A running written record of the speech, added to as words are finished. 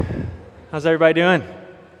How's everybody doing?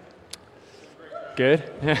 Good?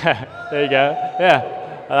 There you go.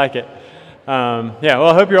 Yeah, I like it. Well,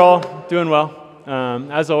 I hope you're all doing well.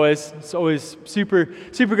 As always, it's always super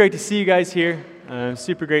great to see you guys here.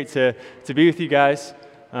 Super great to be with you guys.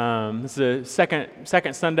 This is the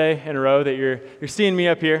second Sunday in a row that you're seeing me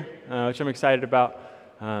up here, which I'm excited about.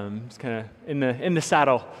 Just kind of in the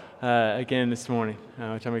saddle again this morning,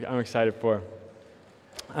 which I'm excited for.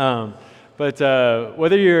 But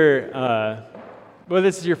whether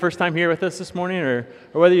this is your first time here with us this morning or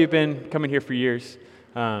whether you've been coming here for years,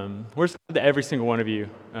 we're just glad that every single one of you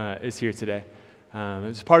is here today.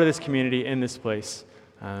 It's part of this community in this place.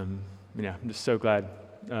 I'm just so glad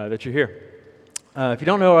that you're here. If you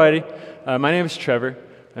don't know already, my name is Trevor,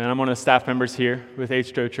 and I'm one of the staff members here with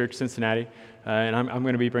H2O Church Cincinnati, and I'm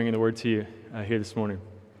going to be bringing the word to you here this morning.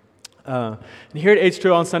 And here at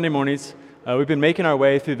H2O on Sunday mornings, we've been making our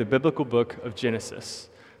way through the biblical book of Genesis,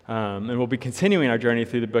 and we'll be continuing our journey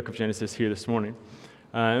through the book of Genesis here this morning.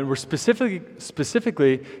 And we're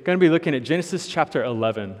specifically going to be looking at Genesis chapter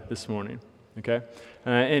 11 this morning. Okay,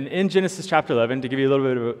 and in Genesis chapter 11, to give you a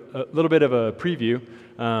little bit of a preview,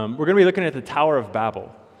 we're going to be looking at the Tower of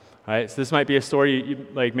Babel. All right, so this might be a story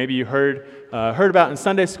maybe you heard about in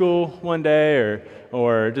Sunday school one day,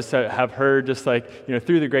 or just have heard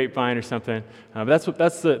through the grapevine or something. But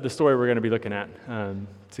that's the story we're going to be looking at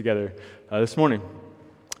together this morning.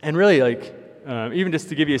 And really, even just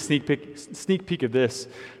to give you a sneak peek of this,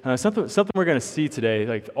 something we're going to see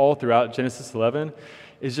today, all throughout Genesis 11,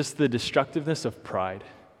 is just the destructiveness of pride.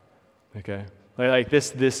 Okay,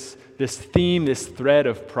 this theme, this thread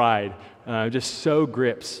of pride, just so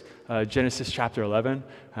grips Genesis chapter 11,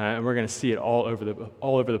 and we're going to see it all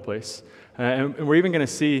over the place. And we're even going to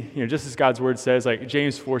see, just as God's word says, like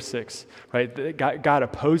James 4:6, right? That God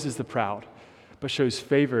opposes the proud, but shows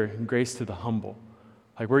favor and grace to the humble.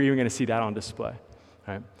 We're even going to see that on display.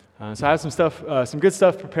 Right? So I have some good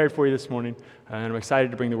stuff prepared for you this morning, and I'm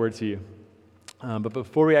excited to bring the word to you. But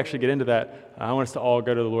before we actually get into that, I want us to all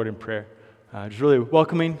go to the Lord in prayer. Just really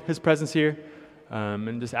welcoming His presence here,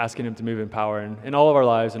 and just asking Him to move in power in all of our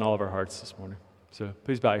lives and all of our hearts this morning. So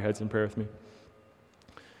please bow your heads in prayer with me.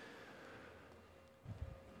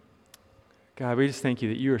 God, we just thank you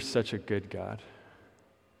that you are such a good God.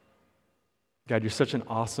 God, you're such an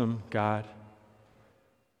awesome God.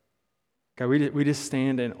 God, we just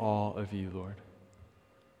stand in awe of you, Lord.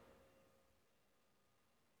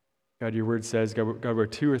 God, your word says, God, where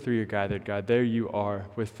two or three are gathered, God, there you are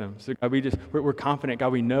with them. So God, we're confident,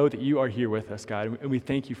 God, we know that you are here with us, God, and we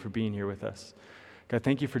thank you for being here with us. God,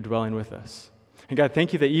 thank you for dwelling with us. And God,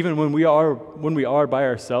 thank you that even when we are by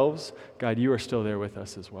ourselves, God, you are still there with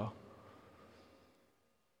us as well.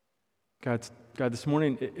 God, this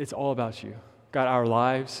morning, it's all about you. God, our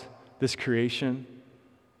lives, this creation,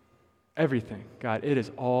 everything, God, it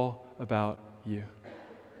is all about you.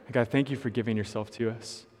 And God, thank you for giving yourself to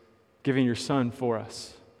us, giving your Son for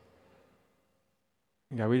us.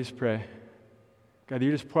 And God, we just pray, God,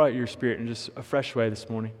 you just pour out your Spirit in just a fresh way this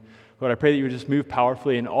morning. Lord, I pray that you would just move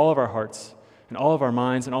powerfully in all of our hearts, in all of our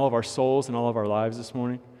minds, in all of our souls, in all of our lives this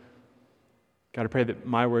morning. God, I pray that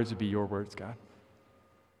my words would be your words, God.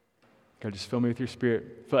 God, just fill me with your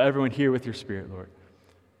Spirit. Fill everyone here with your Spirit, Lord.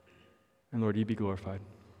 And Lord, you be glorified.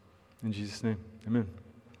 In Jesus' name, amen.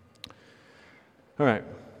 All right.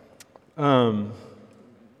 So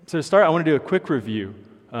to start, I want to do a quick review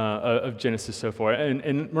of Genesis so far.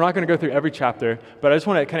 And we're not going to go through every chapter, but I just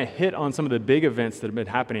want to kind of hit on some of the big events that have been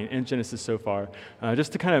happening in Genesis so far,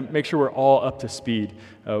 just to kind of make sure we're all up to speed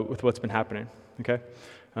with what's been happening, okay?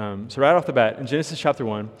 So right off the bat, in Genesis chapter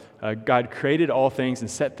 1, God created all things and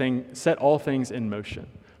set all things in motion,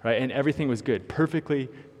 right? And everything was good, perfectly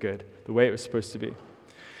good, the way it was supposed to be.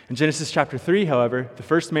 In Genesis chapter 3, however, the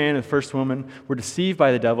first man and the first woman were deceived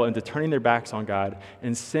by the devil into turning their backs on God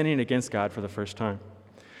and sinning against God for the first time.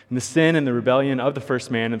 And the sin and the rebellion of the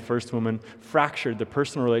first man and the first woman fractured the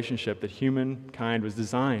personal relationship that humankind was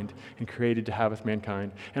designed and created to have with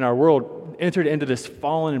mankind. And our world entered into this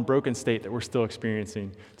fallen and broken state that we're still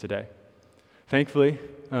experiencing today. Thankfully,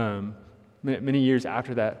 many years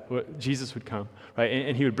after that, Jesus would come, right?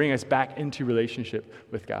 And he would bring us back into relationship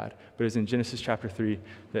with God. But it's in Genesis chapter 3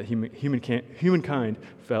 that humankind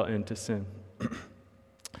fell into sin.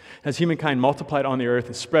 As humankind multiplied on the earth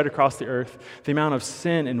and spread across the earth, the amount of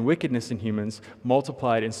sin and wickedness in humans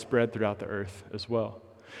multiplied and spread throughout the earth as well.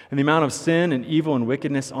 And the amount of sin and evil and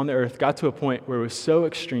wickedness on the earth got to a point where it was so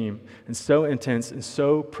extreme and so intense and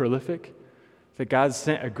so prolific that God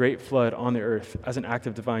sent a great flood on the earth as an act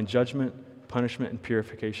of divine judgment, punishment, and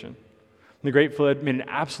purification. The great flood made an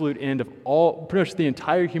absolute end of pretty much the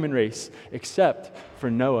entire human race, except for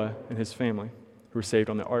Noah and his family, who were saved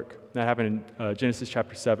on the ark. That happened in Genesis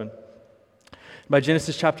chapter 7. By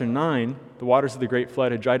Genesis chapter 9, the waters of the great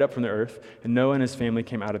flood had dried up from the earth, and Noah and his family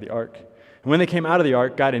came out of the ark. And when they came out of the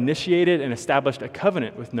ark, God initiated and established a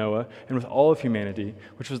covenant with Noah and with all of humanity,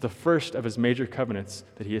 which was the first of his major covenants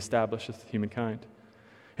that he established with humankind.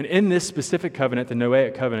 And in this specific covenant, the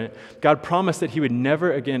Noahic covenant, God promised that he would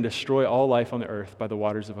never again destroy all life on the earth by the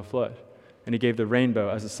waters of a flood. And he gave the rainbow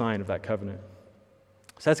as a sign of that covenant.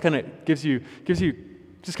 So that's kind of gives you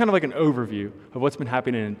just kind of like an overview of what's been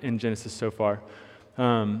happening in Genesis so far.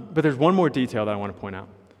 But there's one more detail that I want to point out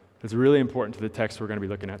that's really important to the text we're going to be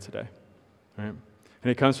looking at today. Right?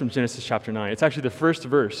 And it comes from Genesis chapter 9. It's actually the first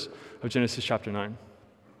verse of Genesis chapter 9.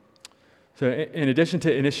 So in addition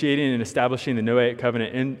to initiating and establishing the Noahic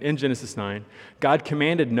covenant in Genesis 9, God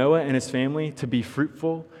commanded Noah and his family to be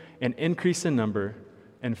fruitful and increase in number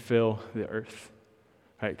and fill the earth.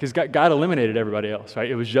 Right? Because God eliminated everybody else, right?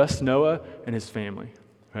 It was just Noah and his family,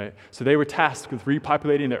 right? So they were tasked with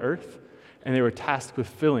repopulating the earth, and they were tasked with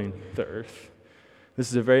filling the earth. This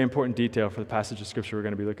is a very important detail for the passage of Scripture we're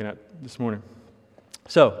going to be looking at this morning.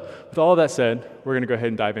 So, with all of that said, we're going to go ahead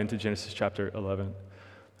and dive into Genesis chapter 11.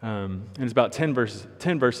 And it's about 10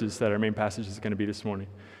 verses that our main passage is going to be this morning.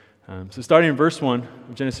 So starting in verse 1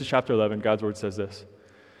 of Genesis chapter 11, God's word says this.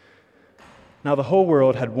 Now the whole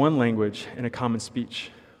world had one language and a common speech.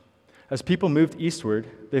 As people moved eastward,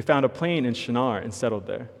 they found a plain in Shinar and settled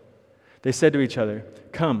there. They said to each other,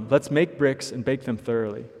 "Come, let's make bricks and bake them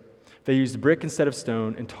thoroughly." They used brick instead of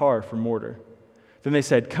stone and tar for mortar. Then they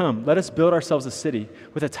said, "Come, let us build ourselves a city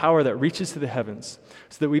with a tower that reaches to the heavens,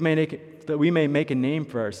 so that we may make a name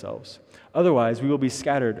for ourselves. Otherwise, we will be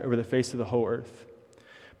scattered over the face of the whole earth."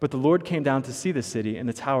 But the Lord came down to see the city and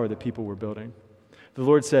the tower the people were building. The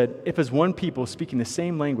Lord said, "If as one people speaking the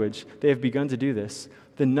same language they have begun to do this,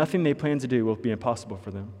 then nothing they plan to do will be impossible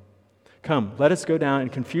for them. Come, let us go down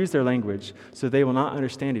and confuse their language, so they will not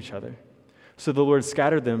understand each other." So the Lord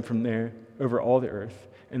scattered them from there over all the earth,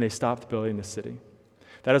 and they stopped building the city.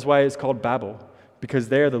 That is why it is called Babel, because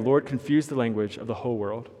there the Lord confused the language of the whole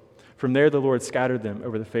world. From there the Lord scattered them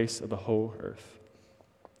over the face of the whole earth.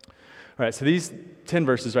 All right, so these 10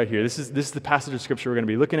 verses right here, this is the passage of Scripture we're going to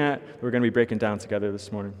be looking at, we're going to be breaking down together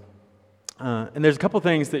this morning. And there's a couple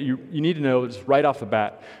things that you need to know just right off the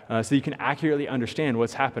bat so you can accurately understand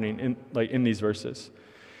what's happening in these verses.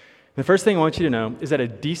 The first thing I want you to know is that a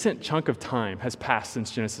decent chunk of time has passed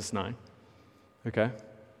since Genesis 9. Okay?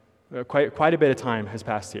 Quite a bit of time has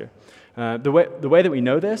passed here. The way that we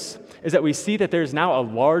know this is that we see that there's now a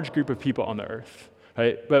large group of people on the earth.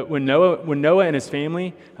 Right? But when Noah and his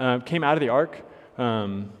family came out of the ark,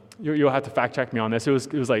 you'll have to fact check me on this. It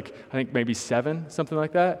was like I think maybe 7, something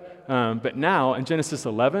like that. But now in Genesis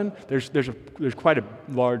 11, there's quite a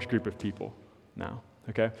large group of people now.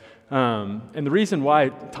 Okay, and the reason why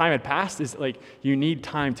time had passed is like you need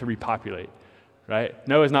time to repopulate. Right?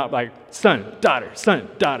 Noah's not like son, daughter,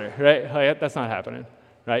 right? Like, that's not happening,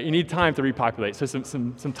 right? You need time to repopulate. So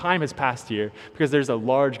some time has passed here because there's a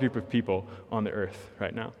large group of people on the earth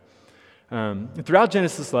right now. Throughout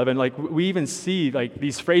Genesis 11, like we even see like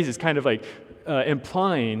these phrases kind of like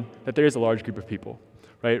implying that there is a large group of people,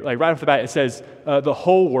 right? Like right off the bat, it says the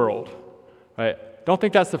whole world, right? Don't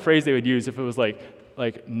think that's the phrase they would use if it was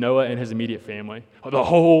like Noah and his immediate family. Oh, the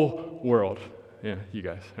whole world. Yeah, you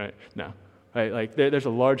guys, right? No. Right, like there's a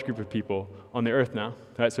large group of people on the earth now.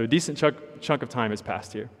 Right, so a decent chunk of time has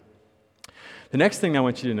passed here. The next thing I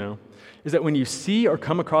want you to know is that when you see or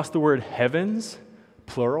come across the word heavens,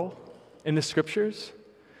 plural, in the scriptures,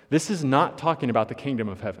 this is not talking about the kingdom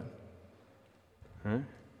of heaven. Right?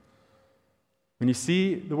 When you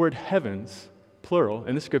see the word heavens, plural,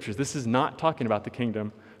 in the scriptures, this is not talking about the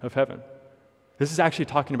kingdom of heaven. This is actually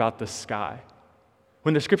talking about the sky.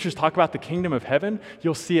 When the scriptures talk about the kingdom of heaven,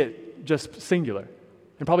 you'll see it just singular,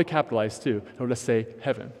 and probably capitalized too. It'll just say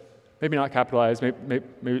heaven. Maybe not capitalized,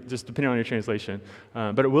 maybe just depending on your translation,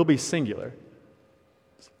 but it will be singular.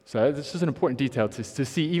 So this is an important detail to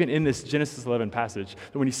see even in this Genesis 11 passage,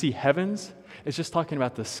 that when you see heavens, it's just talking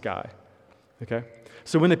about the sky. Okay?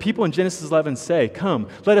 So when the people in Genesis 11 say, "Come,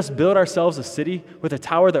 let us build ourselves a city with a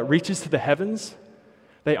tower that reaches to the heavens,"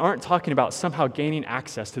 they aren't talking about somehow gaining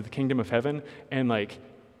access to the kingdom of heaven and like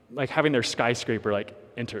having their skyscraper like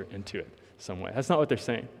enter into it some way. That's not what they're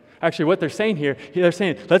saying. Actually, what they're saying here, they're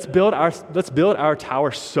saying, let's build our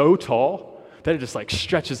tower so tall that it just like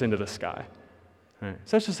stretches into the sky. All right.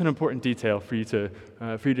 So that's just an important detail for you to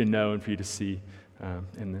know and for you to see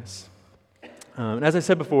in this. And as I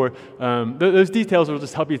said before, those details will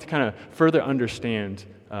just help you to kind of further understand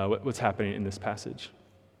what's happening in this passage.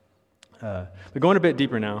 But going a bit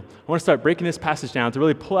deeper now, I want to start breaking this passage down to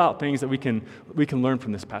really pull out things that we can learn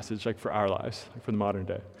from this passage, like for our lives, like for the modern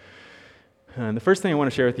day. And the first thing I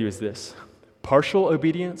want to share with you is this: partial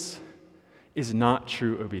obedience is not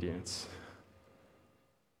true obedience.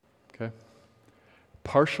 Okay?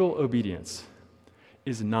 Partial obedience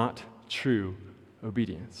is not true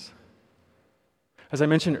obedience. As I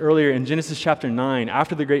mentioned earlier in Genesis chapter 9,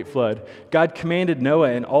 after the great flood, God commanded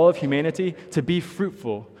Noah and all of humanity to be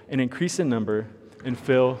fruitful and increase in number and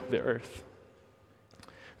fill the earth.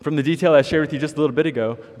 From the detail I shared with you just a little bit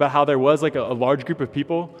ago about how there was like a large group of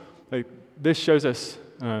people, like this shows us.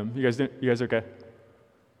 You guys okay?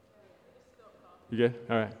 You good?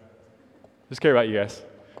 All right. Just care about you guys.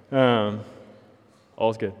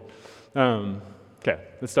 All's good. Okay,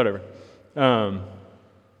 let's start over.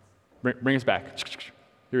 Bring us back.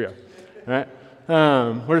 Here we go. All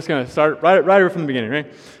right. We're just going to start right over from the beginning, right?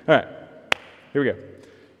 All right. Here we go.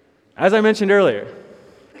 As I mentioned earlier,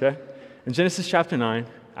 okay, in Genesis chapter 9,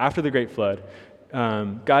 after the great flood,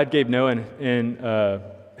 God gave Noah and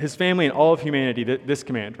his family and all of humanity this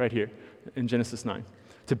command right here in Genesis 9,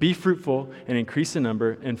 to be fruitful and increase in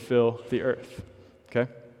number and fill the earth,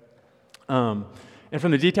 okay? And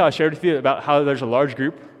from the detail I shared with you about how there's a large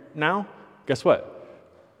group now, guess what?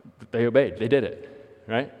 They obeyed. They did it,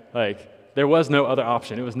 right? Like, there was no other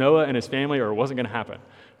option. It was Noah and his family, or it wasn't going to happen,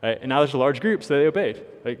 right? And now there's a large group, so they obeyed.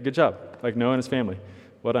 Like, good job. Like, Noah and his family.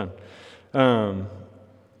 Well done.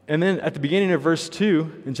 And then at the beginning of verse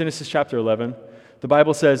 2 in Genesis chapter 11, the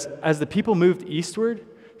Bible says, as the people moved eastward,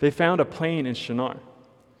 they found a plain in Shinar.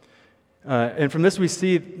 And from this we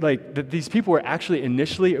see like that these people were actually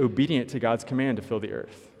initially obedient to God's command to fill the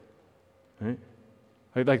earth, right?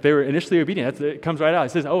 Like they were initially obedient. It comes right out. It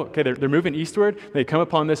says, oh, okay, they're moving eastward. They come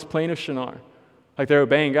upon this plain of Shinar. Like they're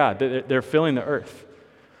obeying God. They're filling the earth.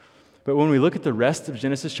 But when we look at the rest of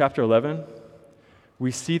Genesis chapter 11,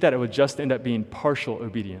 we see that it would just end up being partial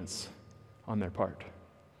obedience on their part.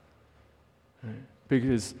 Right?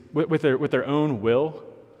 Because with their own will,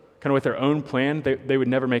 kind of with their own plan, they would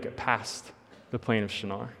never make it past the plain of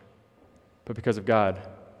Shinar. But because of God,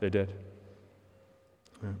 they did.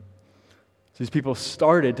 Right? So these people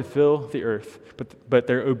started to fill the earth, but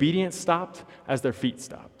their obedience stopped as their feet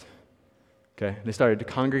stopped. Okay? They started to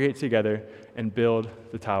congregate together and build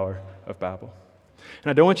the Tower of Babel.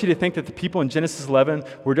 And I don't want you to think that the people in Genesis 11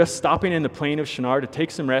 were just stopping in the plain of Shinar to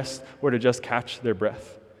take some rest or to just catch their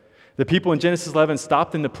breath. The people in Genesis 11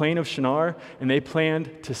 stopped in the plain of Shinar, and they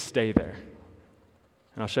planned to stay there.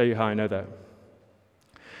 And I'll show you how I know that.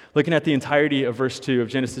 Looking at the entirety of verse 2 of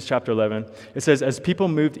Genesis chapter 11, it says, as people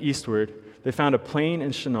moved eastward, they found a plain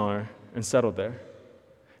in Shinar and settled there.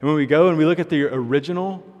 And when we go and we look at the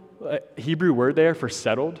original Hebrew word there for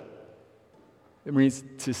settled, it means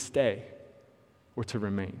to stay or to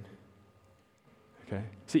remain. Okay?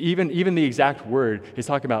 So even the exact word is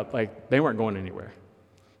talking about like they weren't going anywhere.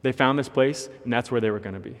 They found this place, and that's where they were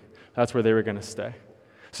going to be. That's where they were going to stay.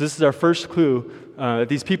 So this is our first clue that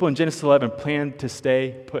these people in Genesis 11 planned to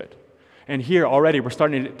stay put. And here already we're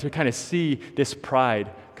starting to kind of see this pride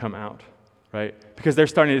come out, right? Because they're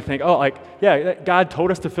starting to think, oh, like, yeah, God told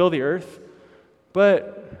us to fill the earth,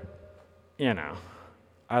 but,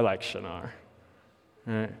 I like Shinar.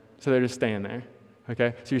 Right? So they're just staying there,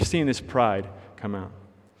 okay? So you're seeing this pride come out.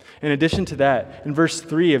 In addition to that, in verse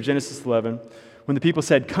 3 of Genesis 11, when the people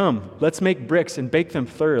said, come, let's make bricks and bake them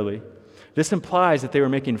thoroughly, this implies that they were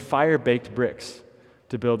making fire-baked bricks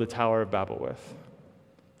to build the Tower of Babel with.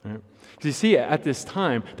 Right? Because you see, at this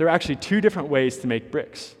time, there were actually two different ways to make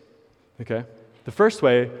bricks. Okay? The first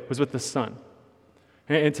way was with the sun.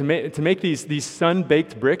 And to make these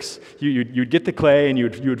sun-baked bricks, you'd get the clay and you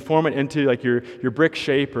would form it into like your brick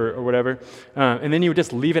shape or whatever, and then you would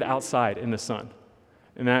just leave it outside in the sun.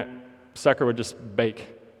 And that sucker would just bake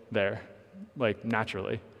there, like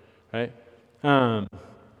naturally, right?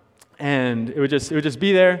 And it would just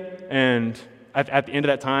be there, and at the end of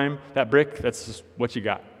that time, that brick, that's just what you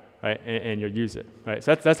got, right? And you'll use it, right?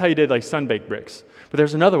 So that's how you did like sun-baked bricks. But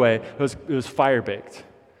there's another way, it was fire-baked.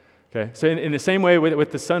 Okay, so in the same way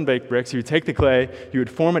with the sun-baked bricks, you would take the clay, you would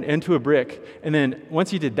form it into a brick, and then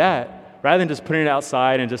once you did that, rather than just putting it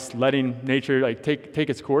outside and just letting nature like take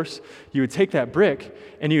its course, you would take that brick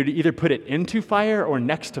and you would either put it into fire or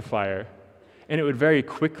next to fire, and it would very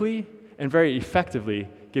quickly and very effectively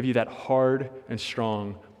give you that hard and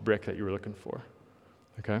strong brick that you were looking for.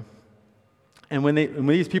 Okay, and when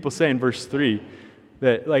these people say in verse 3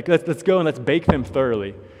 that like let's go and let's bake them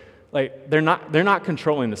thoroughly. Like they're not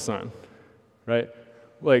controlling the sun, right?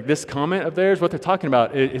 like this comment of theirs, what they're talking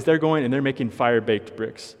about is they're going and they're making fire-baked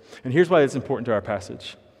bricks. And here's why it's important to our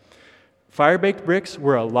passage. Fire-baked bricks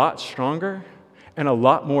were a lot stronger and a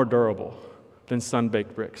lot more durable than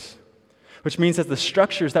sun-baked bricks, which means that the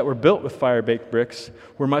structures that were built with fire-baked bricks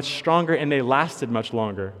were much stronger and they lasted much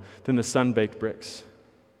longer than the sun-baked bricks.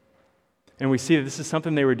 And we see that this is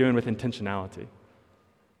something they were doing with intentionality.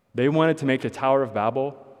 They wanted to make the Tower of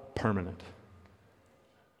Babel permanent.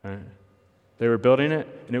 Right? They were building it,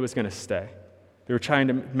 and it was going to stay. They were trying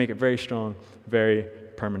to make it very strong, very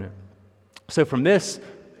permanent. So from this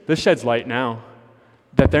sheds light now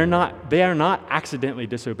that they are not accidentally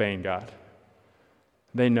disobeying God.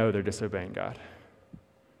 They know they're disobeying God.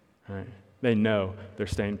 Right? They know they're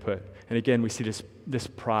staying put. And again, we see this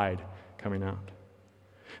pride coming out.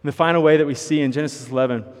 And the final way that we see in Genesis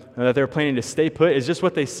 11 that they're planning to stay put is just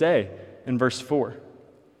what they say in verse 4.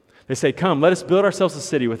 They say, "Come, let us build ourselves a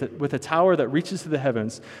city with a tower that reaches to the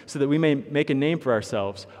heavens so that we may make a name for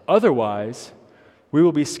ourselves. Otherwise, we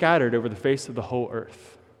will be scattered over the face of the whole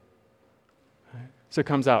earth." Right? So it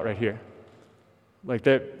comes out right here. Like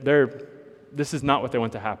this is not what they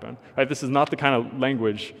want to happen. Right? This is not the kind of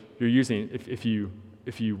language you're using if you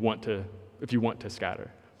want to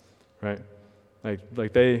scatter. Right?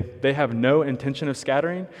 Like they have no intention of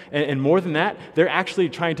scattering, and more than that, they're actually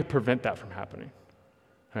trying to prevent that from happening.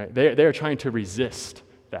 Right? They are trying to resist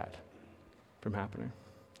that from happening.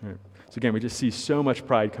 Right? So again, we just see so much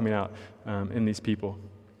pride coming out in these people.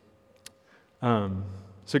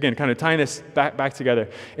 So again, kind of tying this back together.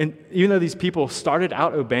 And even though these people started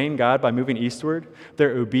out obeying God by moving eastward,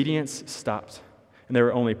 their obedience stopped, and they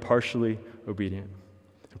were only partially obedient.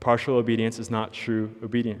 And partial obedience is not true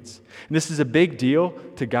obedience. And this is a big deal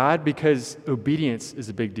to God because obedience is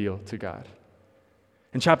a big deal to God.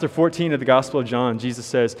 In chapter 14 of the Gospel of John, Jesus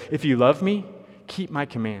says, "If you love me, keep my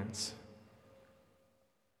commands."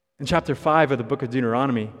 In chapter 5 of the book of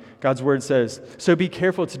Deuteronomy, God's word says, "So be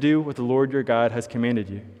careful to do what the Lord your God has commanded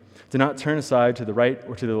you. Do not turn aside to the right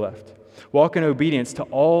or to the left. Walk in obedience to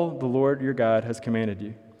all the Lord your God has commanded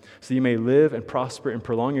you, so you may live and prosper and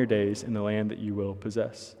prolong your days in the land that you will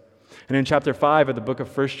possess." And in chapter 5 of the book of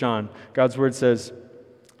 1 John, God's word says,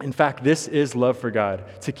 "In fact, this is love for God,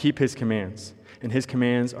 to keep his commands, and his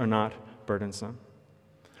commands are not burdensome."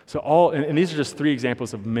 So and these are just 3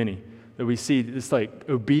 examples of many that we see. This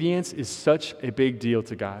obedience is such a big deal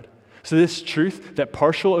to God. So this truth that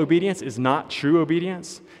partial obedience is not true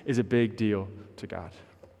obedience is a big deal to God.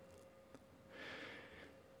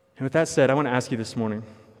 And with that said, I want to ask you this morning,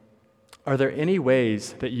 are there any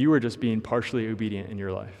ways that you are just being partially obedient in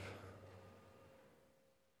your life?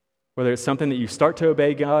 Whether it's something that you start to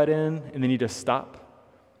obey God in and then you just stop,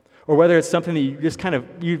 or whether it's something that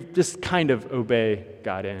you just kind of obey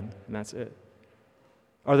God in, and that's it.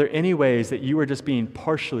 Are there any ways that you are just being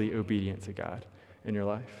partially obedient to God in your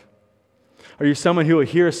life? Are you someone who will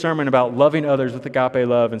hear a sermon about loving others with agape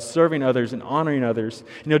love and serving others and honoring others,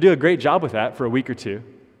 and you'll do a great job with that for a week or two,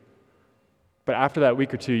 but after that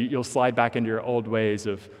week or two, you'll slide back into your old ways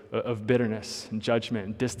of bitterness and judgment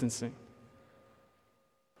and distancing?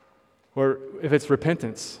 Or if it's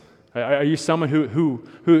repentance, are you someone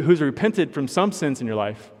who's repented from some sins in your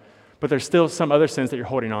life, but there's still some other sins that you're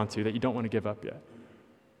holding on to that you don't want to give up yet?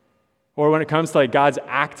 Or when it comes to God's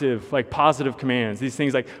active, positive commands, these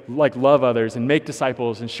things like love others and make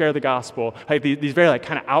disciples and share the gospel, these very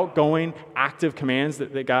kind of outgoing, active commands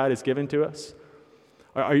that God has given to us.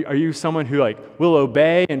 Are you someone who will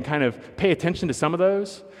obey and kind of pay attention to some of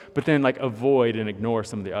those, but then avoid and ignore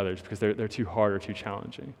some of the others because they're too hard or too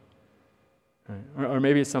challenging? Right? Or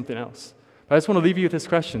maybe it's something else. But I just want to leave you with this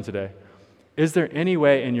question today. Is there any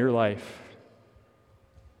way in your life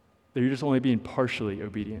that you're just only being partially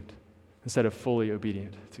obedient instead of fully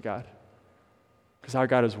obedient to God? Because our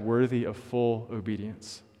God is worthy of full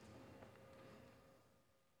obedience.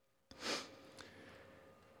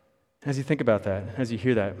 As you think about that, as you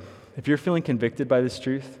hear that, if you're feeling convicted by this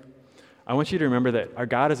truth, I want you to remember that our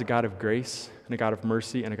God is a God of grace and a God of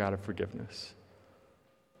mercy and a God of forgiveness.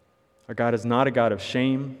 Our God is not a God of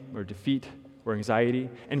shame or defeat or anxiety,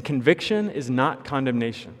 and conviction is not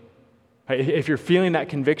condemnation. If you're feeling that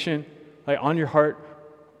conviction on your heart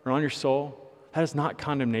or on your soul, that is not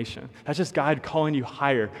condemnation. That's just God calling you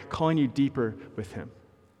higher, calling you deeper with him.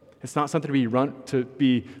 It's not something to be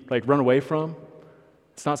run away from.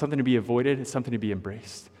 It's not something to be avoided. It's something to be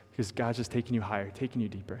embraced because God's just taking you higher, taking you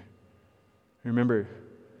deeper. And remember,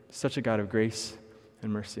 such a God of grace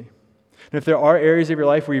and mercy. And if there are areas of your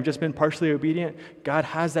life where you've just been partially obedient, God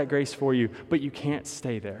has that grace for you, but you can't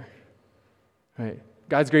stay there. Right?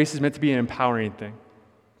 God's grace is meant to be an empowering thing.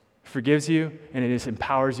 It forgives you, and it just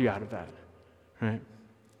empowers you out of that. Right?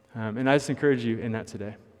 And I just encourage you in that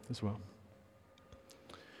today as well.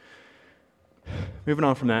 Moving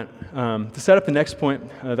on from that, to set up the next point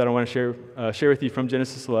that I want to share with you from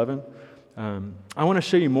Genesis 11, I want to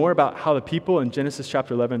show you more about how the people in Genesis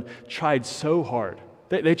chapter 11 tried so hard.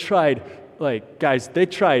 They tried, they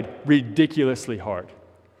tried ridiculously hard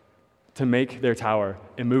to make their tower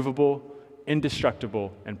immovable,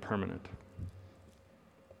 indestructible, and permanent.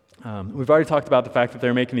 We've already talked about the fact that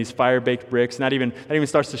they're making these fire-baked bricks, and that even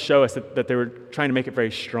starts to show us that they were trying to make it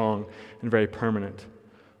very strong and very permanent.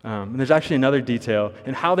 And there's actually another detail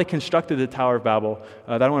in how they constructed the Tower of Babel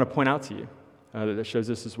that I want to point out to you that shows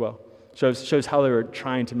this as well. Shows how they were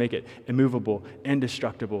trying to make it immovable,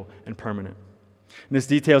 indestructible, and permanent. And this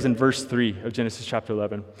details in verse 3 of Genesis chapter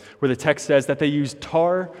 11, where the text says that they used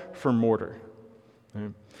tar for mortar.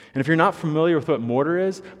 Right? And if you're not familiar with what mortar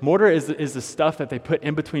is the stuff that they put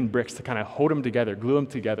in between bricks to kind of hold them together, glue them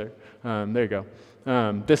together. There you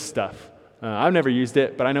go. This stuff. I've never used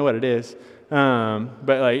it, but I know what it is.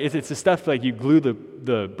 But it's the stuff you glue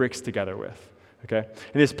the bricks together with. Okay,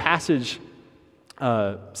 and this passage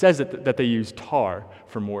says that they use tar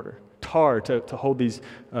for mortar, tar to hold these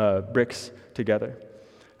bricks together.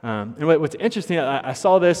 And what's interesting, I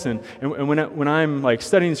saw this, and when I'm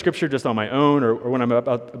studying Scripture just on my own, or when I'm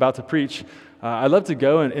about to preach, I love to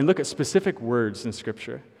go and look at specific words in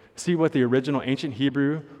Scripture, see what the original ancient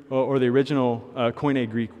Hebrew or the original Koine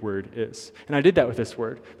Greek word is. And I did that with this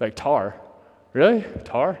word, tar. Really?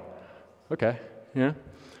 Tar? Okay, yeah.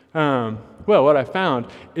 Well, what I found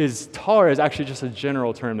is tar is actually just a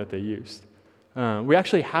general term that they used. We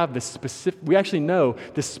actually know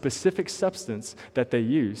the specific substance that they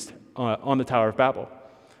used on the Tower of Babel.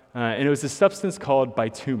 And it was this substance called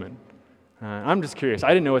bitumen. I'm just curious. I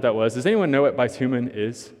didn't know what that was. Does anyone know what bitumen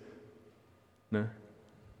is? No?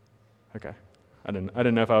 Okay. I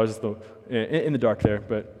didn't know if I was in the dark there,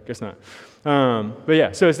 but guess not. But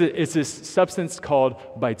yeah, so it's this substance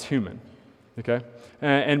called bitumen, okay?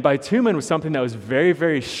 And bitumen was something that was very,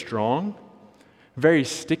 very strong, very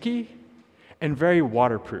sticky, and very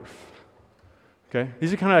waterproof, okay?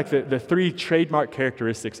 These are kind of the three trademark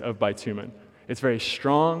characteristics of bitumen. It's very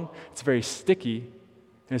strong, it's very sticky,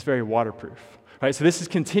 and it's very waterproof. Right, so this is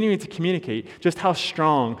continuing to communicate just how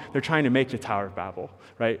strong they're trying to make the Tower of Babel,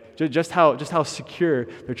 right? Just how secure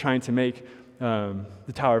they're trying to make the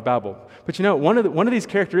Tower of Babel. But one of these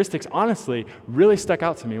characteristics, honestly, really stuck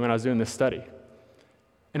out to me when I was doing this study,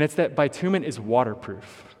 and it's that bitumen is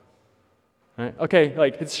waterproof. Right? Okay,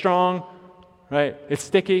 it's strong, right? It's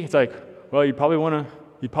sticky. It's well, you probably want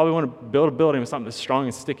to build a building with something that's strong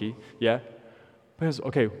and sticky, yeah. But it's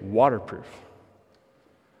waterproof.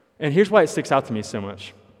 And here's why it sticks out to me so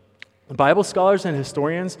much. Bible scholars and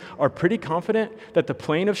historians are pretty confident that the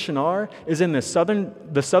plain of Shinar is in the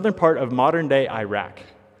southern part of modern-day Iraq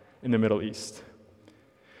in the Middle East.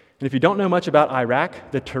 And if you don't know much about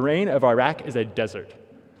Iraq, the terrain of Iraq is a desert,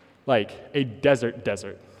 a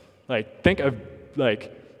desert. Think of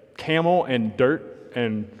camel and dirt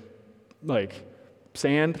and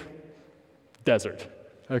sand, desert.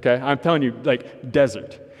 Okay, I'm telling you,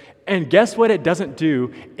 desert. And guess what it doesn't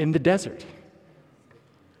do in the desert?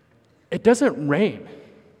 It doesn't rain,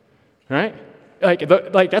 right?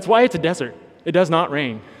 That's why it's a desert. It does not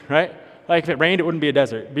rain, right? If it rained, it wouldn't be a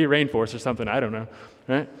desert. It'd be a rainforest or something. I don't know,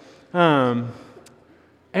 right?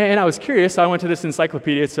 And I was curious. So I went to this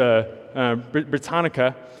encyclopedia. It's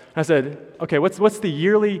Britannica. I said, okay, what's the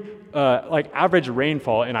yearly average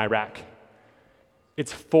rainfall in Iraq?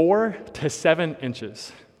 It's 4 to 7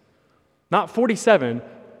 inches, not 47.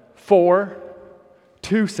 4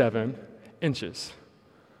 to 7 inches.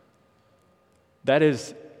 That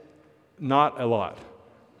is not a lot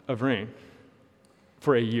of rain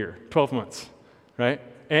for a year, 12 months, right?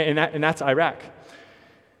 And that's Iraq.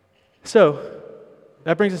 So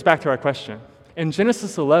that brings us back to our question. In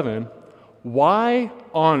Genesis 11, why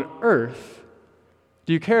on earth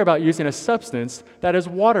do you care about using a substance that is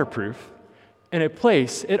waterproof in a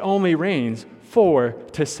place it only rains 4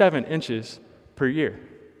 to 7 inches per year?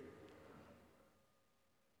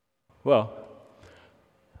 Well,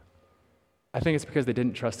 I think it's because they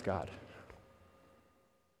didn't trust God.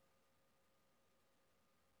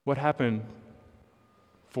 What happened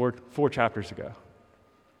four chapters ago?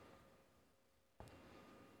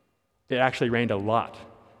 It actually rained a lot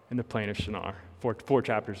in the plain of Shinar four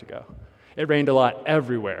chapters ago. It rained a lot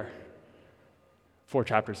everywhere 4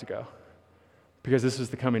 chapters ago, because this was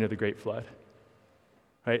the coming of the great flood.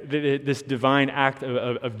 Right? This divine act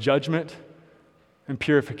of judgment and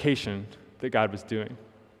purification that God was doing.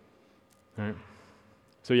 Right?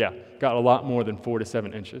 So got a lot more than 4 to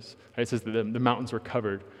 7 inches. Right? It says that the mountains were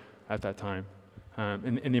covered at that time.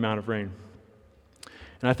 in the amount of rain.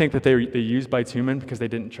 And I think that they used bitumen because they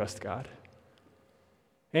didn't trust God.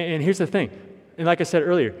 And here's the thing, and like I said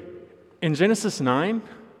earlier, in Genesis 9,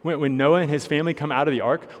 when Noah and his family come out of the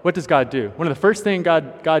ark, what does God do? One of the first things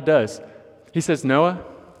God does, he says, Noah,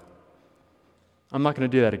 I'm not going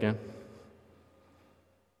to do that again.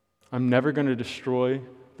 I'm never going to destroy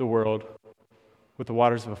the world with the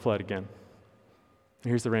waters of a flood again. And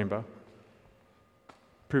here's the rainbow.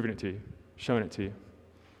 Proving it to you, showing it to you.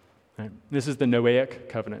 Right? This is the Noahic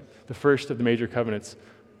covenant, the first of the major covenants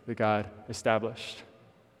that God established.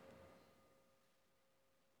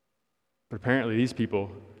 But apparently these people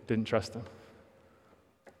didn't trust him,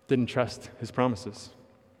 didn't trust his promises.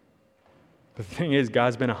 But the thing is,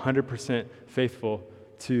 God's been 100% faithful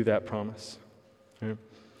to that promise. Right? And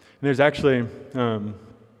there's actually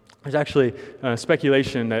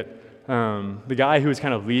speculation that the guy who was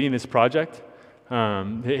kind of leading this project,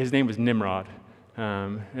 his name was Nimrod.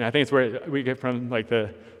 And I think it's where we get from like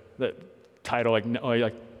the title, like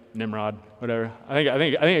Nimrod, whatever. I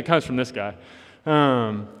think it comes from this guy.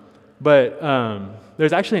 But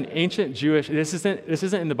there's actually an ancient Jewish, this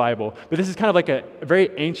isn't in the Bible, but this is kind of like a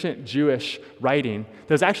very ancient Jewish writing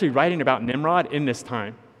that was actually writing about Nimrod in this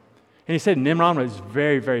time. And he said Nimrod was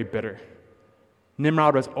very, very bitter.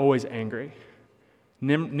 Nimrod was always angry.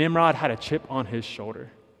 Nimrod had a chip on his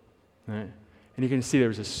shoulder. Right? And you can see there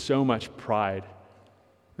was just so much pride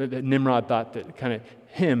that Nimrod thought that kind of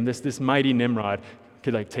him, this mighty Nimrod,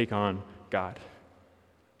 could like take on God.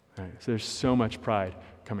 Right? So there's so much pride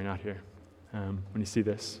coming out here when you see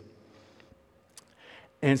this.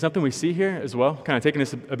 And something we see here as well, kind of taking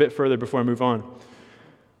this a bit further before I move on.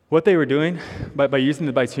 What they were doing by using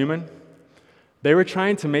the bitumen, they were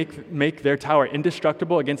trying to make their tower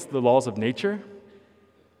indestructible against the laws of nature,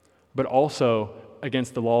 but also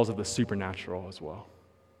against the laws of the supernatural as well.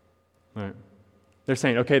 Right? They're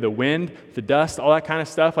saying, okay, the wind, the dust, all that kind of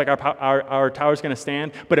stuff, like our tower's going to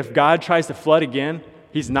stand, but if God tries to flood again,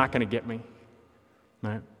 he's not going to get me.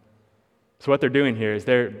 Right? So what they're doing here is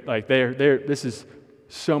this is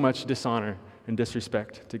so much dishonor and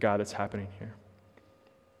disrespect to God that's happening here.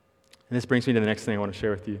 And this brings me to the next thing I want to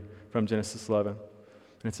share with you from Genesis 11. And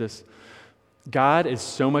it's this: God is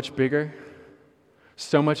so much bigger,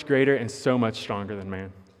 so much greater, and so much stronger than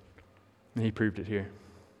man. And he proved it here.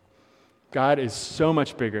 God is so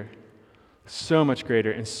much bigger, so much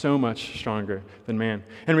greater, and so much stronger than man.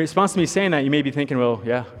 And in response to me saying that, you may be thinking, well,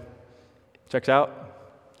 yeah, checks out.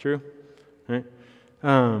 True, right?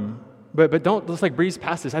 But don't just like breeze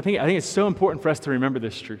past this. I think it's so important for us to remember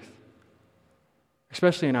this truth,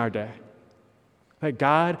 especially in our day. That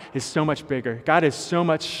God is so much bigger. God is so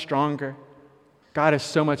much stronger. God is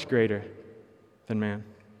so much greater than man.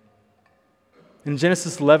 In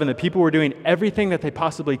Genesis 11, the people were doing everything that they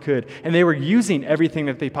possibly could, and they were using everything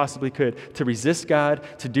that they possibly could to resist God,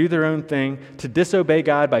 to do their own thing, to disobey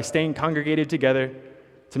God by staying congregated together,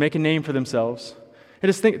 to make a name for themselves. And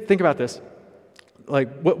just think about this,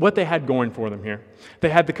 like what they had going for them here. They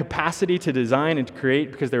had the capacity to design and to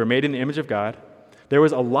create because they were made in the image of God. There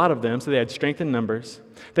was a lot of them, so they had strength in numbers.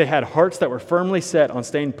 They had hearts that were firmly set on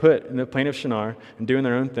staying put in the plain of Shinar and doing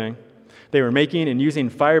their own thing. They were making and using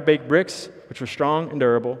fire-baked bricks, which were strong and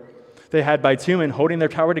durable. They had bitumen holding their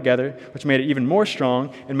tower together, which made it even more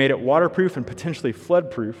strong and made it waterproof and potentially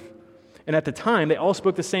flood-proof. And at the time, they all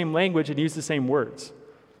spoke the same language and used the same words.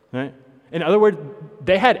 Right? In other words,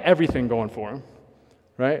 they had everything going for them,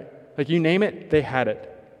 right? Like you name it, they had it.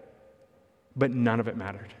 But none of it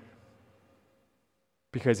mattered.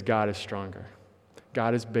 Because God is stronger,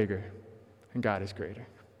 God is bigger, and God is greater.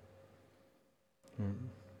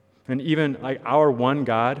 And even like our one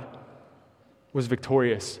God was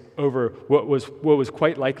victorious over what was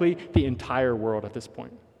quite likely the entire world at this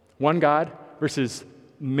point. One God versus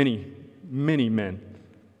many, many men.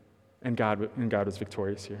 And God was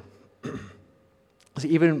victorious here. So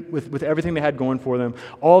even with everything they had going for them,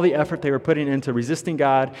 all the effort they were putting into resisting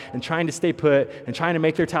God and trying to stay put and trying to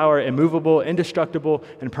make their tower immovable, indestructible,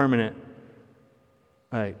 and permanent,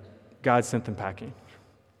 God sent them packing.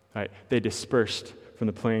 They dispersed from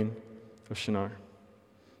the plain of Shinar.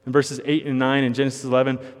 In verses 8 and 9 in Genesis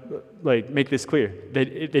 11, make this clear. They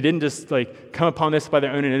didn't just come upon this by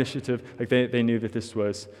their own initiative. They knew that this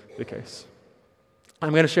was the case. I'm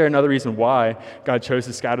going to share another reason why God chose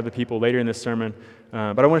to scatter the people later in this sermon,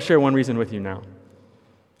 but I want to share one reason with you now.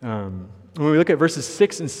 When we look at verses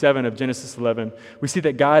 6 and 7 of Genesis 11, we see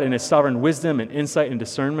that God, in his sovereign wisdom and insight and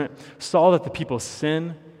discernment, saw that the people's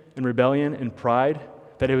sin and rebellion and pride,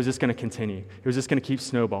 that it was just going to continue. It was just going to keep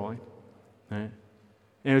snowballing. Right?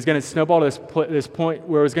 And it was going to snowball to this point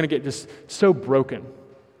where it was going to get just so broken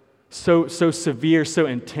so severe, so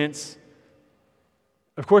intense.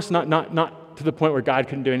 Of course, not to the point where God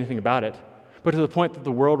couldn't do anything about it, but to the point that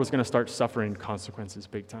the world was going to start suffering consequences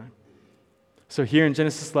big time. So here in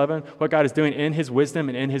Genesis 11, what God is doing in his wisdom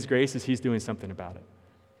and in his grace is he's doing something about it.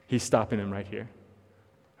 He's stopping them right here.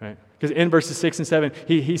 Right? Because in verses 6 and 7,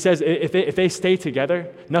 he says if they stay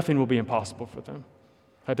together, nothing will be impossible for them.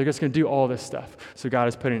 Right? They're just going to do all this stuff. So God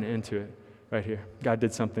is putting an end to it right here. God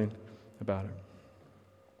did something about it.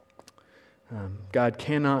 God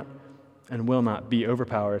cannot and will not be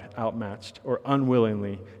overpowered, outmatched, or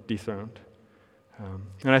unwillingly dethroned.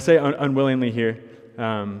 And I say unwillingly here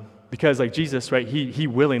because like Jesus, right, he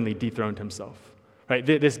willingly dethroned himself. Right?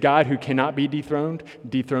 This God who cannot be dethroned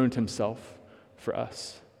himself for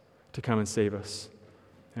us to come and save us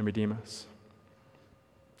and redeem us.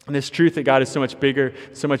 And this truth that God is so much bigger,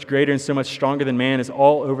 so much greater, and so much stronger than man is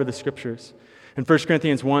all over the Scriptures. In 1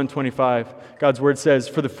 Corinthians 1:25, God's word says,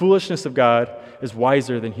 "For the foolishness of God is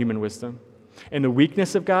wiser than human wisdom, and the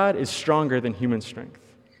weakness of God is stronger than human strength."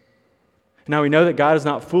 Now we know that God is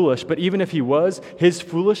not foolish, but even if he was, his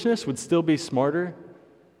foolishness would still be smarter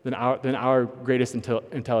than our greatest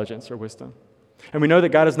intelligence or wisdom. And we know that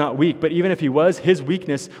God is not weak, but even if he was, his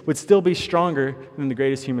weakness would still be stronger than the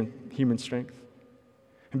greatest human strength.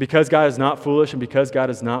 And because God is not foolish and because God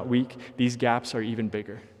is not weak, these gaps are even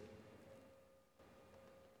bigger.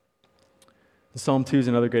 Psalm 2 is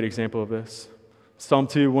another great example of this. Psalm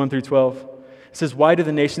 2, 1 through 12. It says, "Why do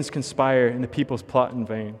the nations conspire and the peoples plot in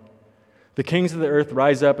vain? The kings of the earth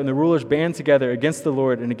rise up and the rulers band together against the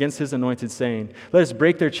Lord and against his anointed, saying, 'Let us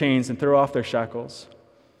break their chains and throw off their shackles.'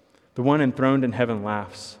 The one enthroned in heaven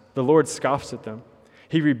laughs. The Lord scoffs at them.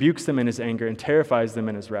 He rebukes them in his anger and terrifies them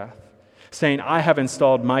in his wrath, saying, 'I have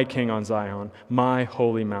installed my king on Zion, my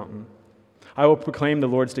holy mountain. I will proclaim the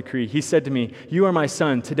Lord's decree. He said to me, "You are my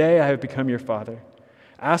son. Today I have become your father.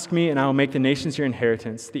 Ask me, and I will make the nations your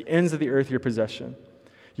inheritance, the ends of the earth your possession.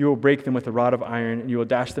 You will break them with a rod of iron, and you will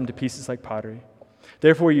dash them to pieces like pottery.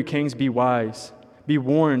 Therefore, you kings, be wise. Be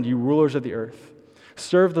warned, you rulers of the earth.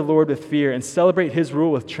 Serve the Lord with fear, and celebrate his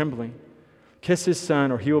rule with trembling. Kiss his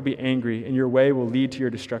son, or he will be angry, and your way will lead to your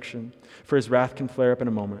destruction, for his wrath can flare up in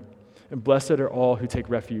a moment. And blessed are all who take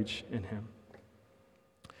refuge in him."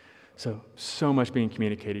 So much being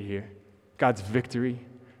communicated here. God's victory,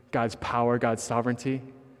 God's power, God's sovereignty.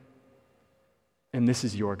 And this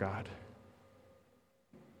is your God.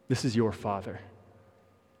 This is your Father.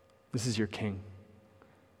 This is your King.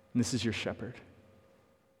 And this is your shepherd.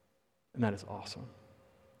 And that is awesome.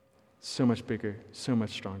 So much bigger, so much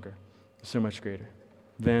stronger, so much greater,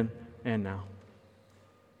 then and now.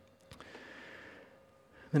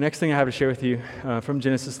 The next thing I have to share with you from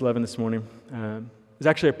Genesis 11 this morning is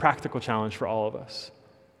actually a practical challenge for all of us,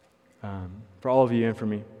 for all of you and for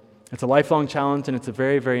me. It's a lifelong challenge, and it's a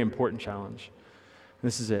very, very important challenge. And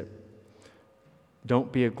this is it.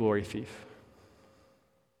 Don't be a glory thief.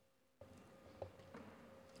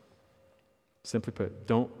 Simply put,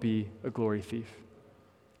 don't be a glory thief.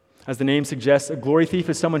 As the name suggests, a glory thief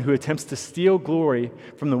is someone who attempts to steal glory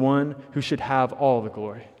from the one who should have all the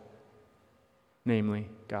glory, namely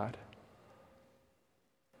God.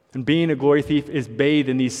 And being a glory thief is bathed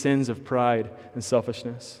in these sins of pride and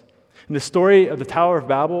selfishness. And the story of the Tower of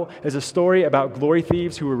Babel is a story about glory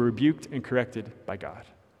thieves who were rebuked and corrected by God.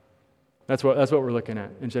 That's what we're looking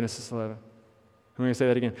at in Genesis 11. I'm going to say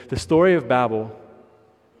that again. The story of Babel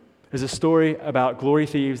is a story about glory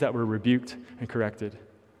thieves that were rebuked and corrected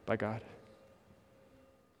by God.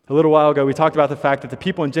 A little while ago, we talked about the fact that the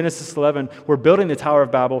people in Genesis 11 were building the Tower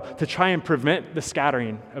of Babel to try and prevent the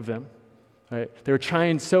scattering of them. Right? They were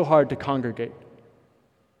trying so hard to congregate.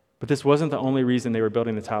 But this wasn't the only reason they were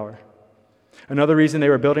building the tower. Another reason they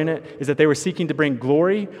were building it is that they were seeking to bring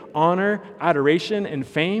glory, honor, adoration, and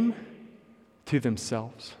fame to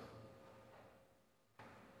themselves.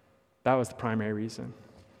 That was the primary reason.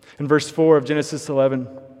 In verse 4 of Genesis 11,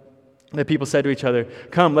 the people said to each other,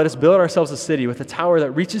 "Come, let us build ourselves a city with a tower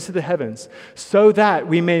that reaches to the heavens, so that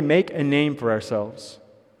we may make a name for ourselves.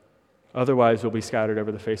 Otherwise, we'll be scattered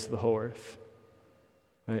over the face of the whole earth."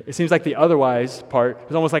 Right? It seems like the otherwise part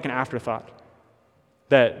is almost like an afterthought.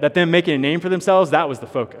 That them making a name for themselves, that was the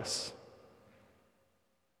focus.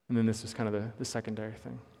 And then this was kind of the secondary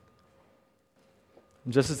thing.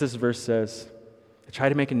 And just as this verse says, they tried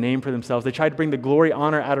to make a name for themselves. They tried to bring the glory,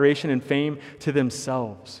 honor, adoration, and fame to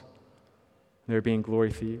themselves. They were being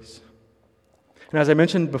glory thieves. And as I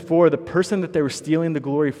mentioned before, the person that they were stealing the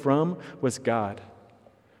glory from was God,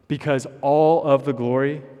 because all of the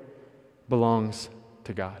glory belongs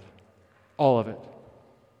to God. All of it.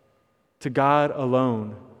 To God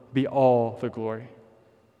alone be all the glory.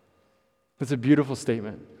 That's a beautiful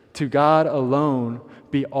statement To God alone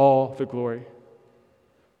be all the glory.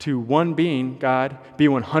 To one being, God, be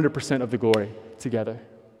 100% of the glory together.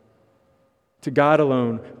 To God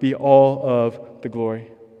alone be all of the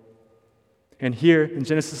glory. And here in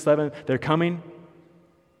Genesis 11, they're coming.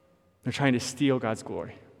 They're trying to steal God's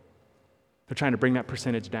glory. They're trying to bring that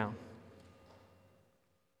percentage down.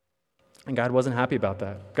 And God wasn't happy about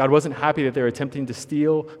that. God wasn't happy that they were attempting to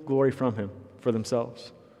steal glory from him for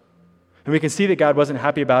themselves. And we can see that God wasn't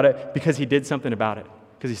happy about it because he did something about it,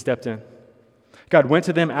 because he stepped in. God went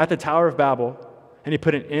to them at the Tower of Babel, and he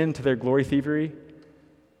put an end to their glory thievery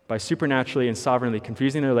by supernaturally and sovereignly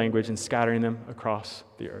confusing their language and scattering them across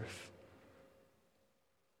the earth.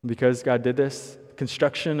 Because God did this,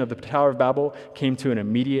 construction of the Tower of Babel came to an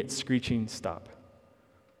immediate screeching stop.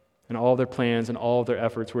 And all their plans and all of their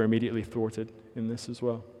efforts were immediately thwarted in this as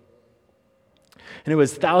well. And it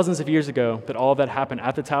was thousands of years ago that all of that happened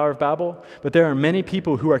at the Tower of Babel, but there are many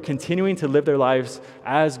people who are continuing to live their lives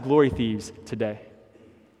as glory thieves today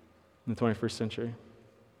in the 21st century.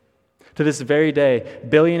 To this very day,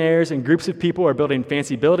 billionaires and groups of people are building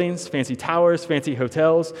fancy buildings, fancy towers, fancy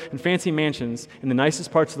hotels, and fancy mansions in the nicest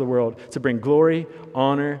parts of the world to bring glory,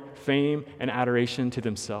 honor, fame, and adoration to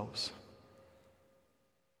themselves.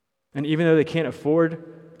 And even though they can't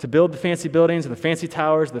afford to build the fancy buildings and the fancy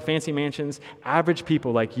towers, the fancy mansions, average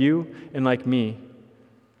people like you and like me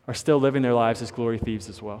are still living their lives as glory thieves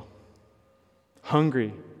as well.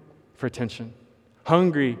 Hungry for attention,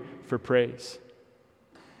 hungry for praise,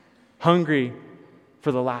 hungry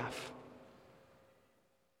for the laugh.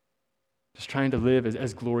 Just trying to live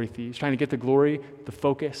as glory thieves, trying to get the glory, the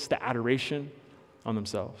focus, the adoration on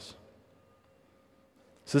themselves.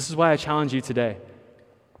 So this is why I challenge you today.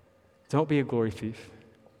 Don't be a glory thief.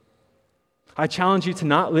 I challenge you to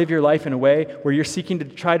not live your life in a way where you're seeking to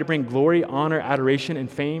try to bring glory, honor, adoration,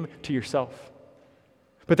 and fame to yourself,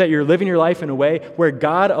 but that you're living your life in a way where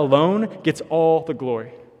God alone gets all the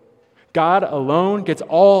glory. God alone gets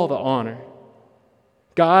all the honor.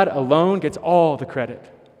 God alone gets all the credit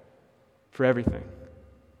for everything.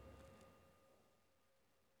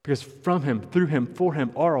 Because from him, through him, for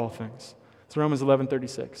him are all things. It's Romans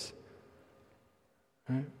 11:36.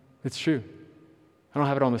 Right? It's true. I don't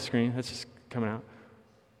have it on the screen. It's just coming out.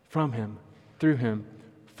 From him, through him,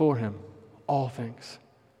 for him, all things.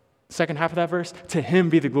 Second half of that verse, to him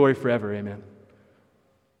be the glory forever. Amen.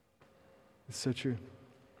 It's so true.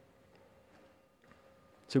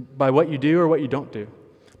 So by what you do or what you don't do,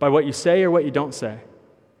 by what you say or what you don't say,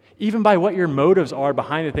 even by what your motives are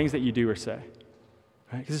behind the things that you do or say,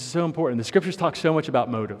 right? Because this is so important. The scriptures talk so much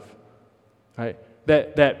about motive, right?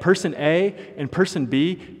 That person A and person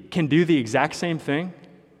B can do the exact same thing,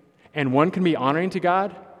 and one can be honoring to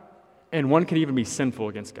God, and one can even be sinful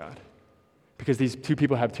against God, because these two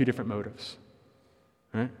people have two different motives,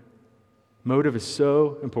 right? Motive is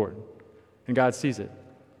so important, and God sees it.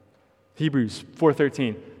 Hebrews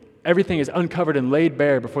 4:13, everything is uncovered and laid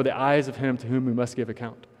bare before the eyes of him to whom we must give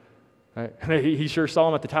account. Right? And he sure saw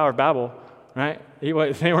him at the Tower of Babel, right? They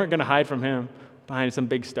weren't going to hide from him behind some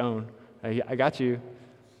big stone. I got you.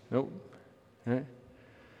 Nope. Right?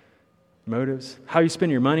 Motives, how you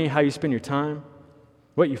spend your money, how you spend your time,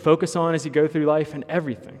 what you focus on as you go through life, and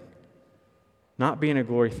everything. Not being a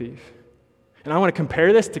glory thief. And I want to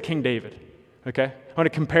compare this to King David, okay? I want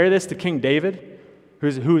to compare this to King David,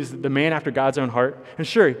 who is the man after God's own heart. And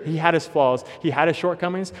sure, he had his flaws, he had his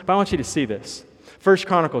shortcomings, but I want you to see this. 1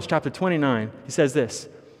 Chronicles chapter 29, he says this,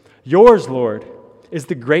 yours, Lord, is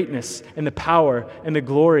the greatness and the power and the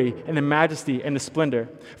glory and the majesty and the splendor.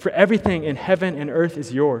 For everything in heaven and earth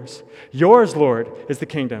is yours. Yours, Lord, is the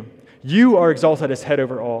kingdom. You are exalted as head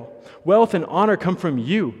over all. Wealth and honor come from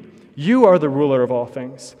you. You are the ruler of all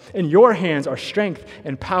things. In your hands are strength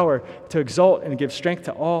and power to exalt and give strength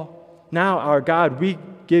to all. Now, our God, we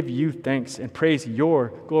give you thanks and praise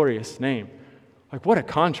your glorious name. Like, what a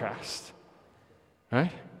contrast,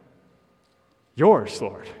 right? Yours,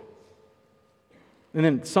 Lord. And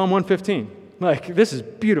then Psalm 115, like, this is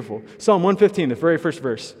beautiful. Psalm 115, the very first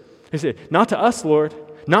verse. He said, not to us, Lord,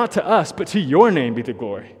 not to us, but to your name be the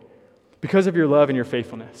glory, because of your love and your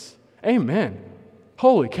faithfulness. Amen.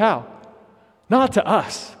 Holy cow. Not to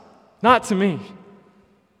us, not to me,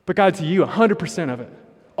 but God, to you, 100% of it,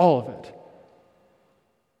 all of it.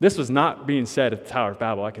 This was not being said at the Tower of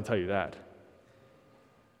Babel, I can tell you that.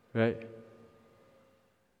 Right?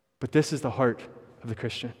 But this is the heart of the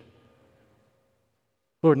Christian.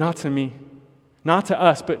 Lord, not to me, not to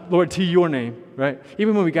us, but Lord, to your name, right?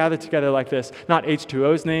 Even when we gather together like this, not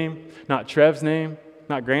H2O's name, not Trev's name,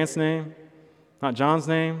 not Grant's name, not John's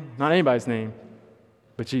name, not anybody's name,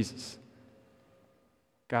 but Jesus,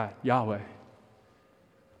 God, Yahweh.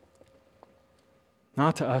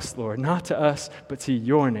 Not to us, Lord, not to us, but to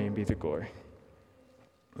your name be the glory.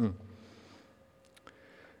 And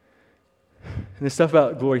this stuff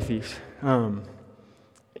about glory thieves. I want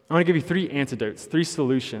to give you 3 antidotes, 3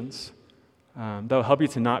 solutions that will help you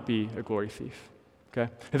to not be a glory thief.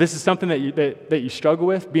 Okay? If this is something that you struggle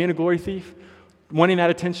with, being a glory thief, wanting that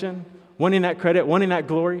attention, wanting that credit, wanting that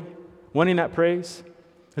glory, wanting that praise,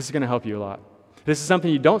 this is going to help you a lot. If this is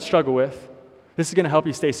something you don't struggle with, this is going to help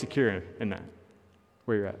you stay secure in that,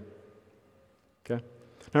 where you're at. Okay?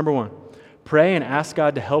 Number 1, pray and ask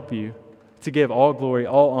God to help you to give all glory,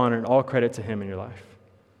 all honor, and all credit to Him in your life.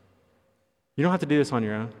 You don't have to do this on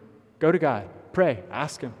your own. Go to God. Pray.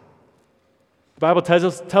 Ask Him. The Bible tells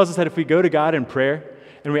us that if we go to God in prayer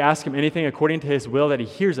and we ask Him anything according to His will, that He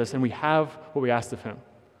hears us and we have what we asked of Him.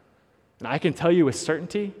 And I can tell you with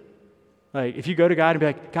certainty, like if you go to God and be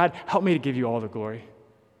like, God, help me to give you all the glory,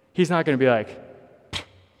 He's not going to be like,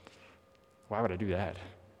 why would I do that?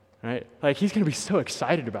 Right? Like He's going to be so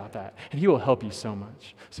excited about that, and He will help you so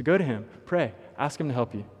much. So go to Him, pray, ask Him to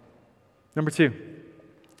help you. Number 2,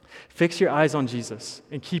 fix your eyes on Jesus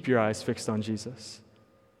and keep your eyes fixed on Jesus.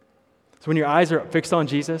 So when your eyes are fixed on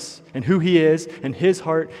Jesus and who He is and His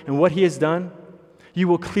heart and what He has done, you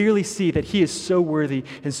will clearly see that He is so worthy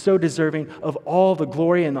and so deserving of all the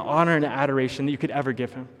glory and the honor and the adoration that you could ever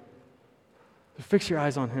give Him. So fix your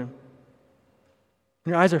eyes on Him.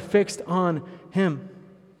 When your eyes are fixed on Him,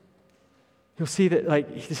 you'll see that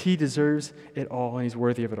He deserves it all and He's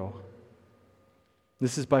worthy of it all.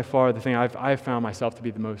 This is by far the thing I've found myself to be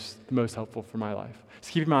the most helpful for my life.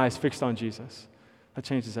 Just keeping my eyes fixed on Jesus. That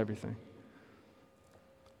changes everything.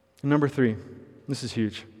 And number 3, this is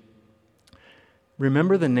huge.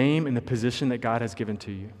 Remember the name and the position that God has given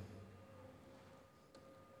to you.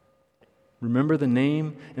 Remember the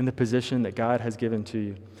name and the position that God has given to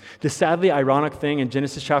you. The sadly ironic thing in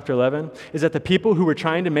Genesis chapter 11 is that the people who were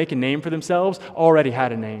trying to make a name for themselves already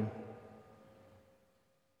had a name.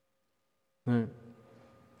 Right.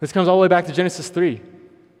 This comes all the way back to Genesis 3,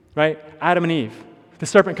 right? Adam and Eve. The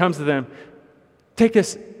serpent comes to them, take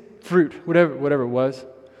this fruit, whatever it was.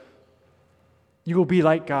 You will be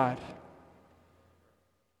like God.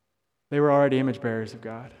 They were already image bearers of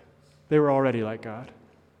God. They were already like God.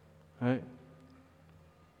 Right?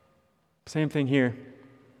 Same thing here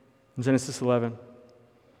in Genesis 11.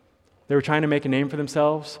 They were trying to make a name for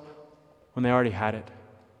themselves when they already had it.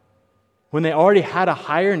 When they already had a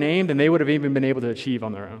higher name than they would have even been able to achieve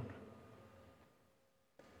on their own.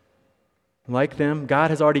 Like them, God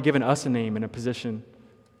has already given us a name and a position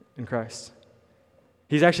in Christ.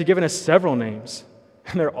 He's actually given us several names,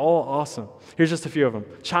 and they're all awesome. Here's just a few of them.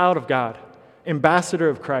 Child of God, ambassador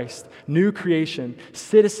of Christ, new creation,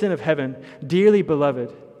 citizen of heaven, dearly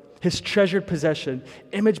beloved, His treasured possession,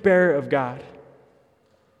 image bearer of God.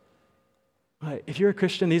 If you're a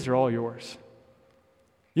Christian, these are all yours.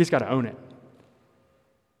 You just got to own it.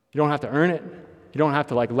 You don't have to earn it. You don't have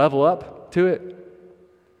to level up to it.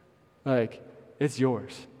 It's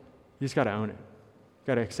yours. You just got to own it. You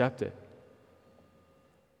got to accept it.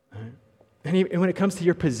 Right? And when it comes to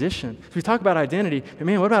your position, so we talk about identity, but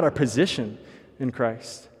man, what about our position in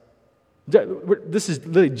Christ? This is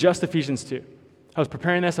literally just Ephesians 2. I was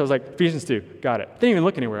preparing this, I was like, Ephesians 2, got it. Didn't even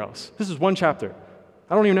look anywhere else. This is one chapter.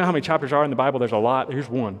 I don't even know how many chapters are in the Bible. There's a lot. Here's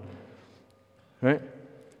one. Right?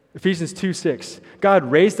 Ephesians 2:6. God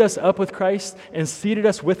raised us up with Christ and seated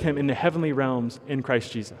us with Him in the heavenly realms in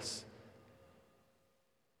Christ Jesus.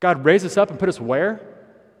 God raised us up and put us where?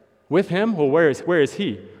 With Him? Well, where is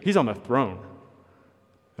He? He's on the throne.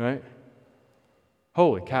 Right?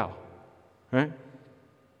 Holy cow. Right?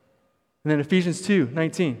 And then Ephesians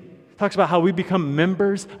 2:19 talks about how we become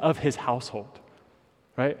members of His household.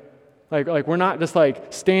 Right? Like we're not just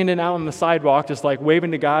standing out on the sidewalk, just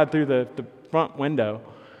waving to God through the front window.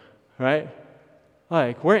 Right?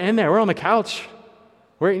 We're in there. We're on the couch.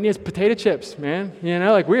 We're eating these potato chips, man.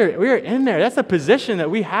 We're in there. That's the position that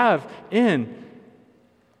we have in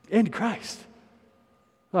Christ.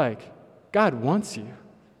 God wants you.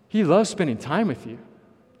 He loves spending time with you.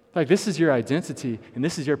 This is your identity, and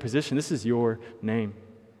this is your position. This is your name.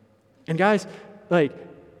 And guys,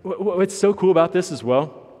 what's so cool about this as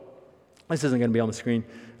well, this isn't going to be on the screen.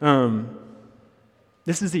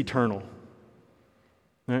 This is eternal.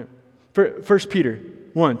 Right? 1 Peter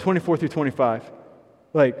 1:24-25.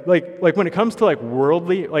 When it comes to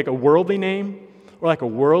worldly, a worldly name, or a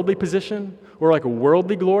worldly position, or a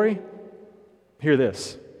worldly glory, hear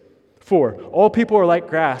this. For all people are like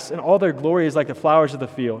grass, and all their glory is like the flowers of the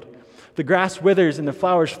field. The grass withers and the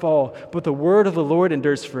flowers fall, but the word of the Lord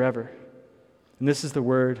endures forever. And this is the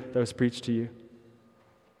word that was preached to you.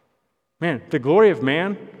 Man, the glory of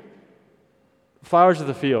man, Flowers of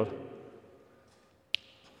the field.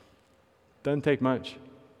 Doesn't take much,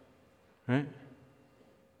 right?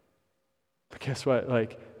 But guess what?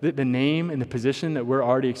 Like, the name and the position that we're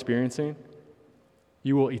already experiencing,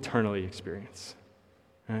 you will eternally experience,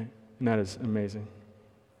 right? And that is amazing.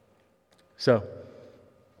 So,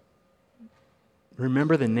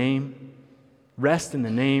 remember the name, rest in the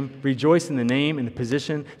name, rejoice in the name and the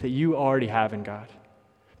position that you already have in God.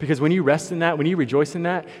 Because when you rest in that, when you rejoice in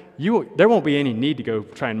that, there won't be any need to go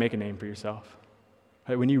try and make a name for yourself.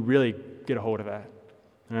 Right? When you really get a hold of that.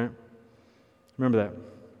 All right? Remember that.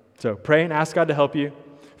 So pray and ask God to help you.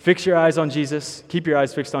 Fix your eyes on Jesus. Keep your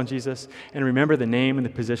eyes fixed on Jesus. And remember the name and the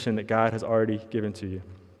position that God has already given to you.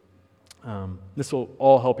 This will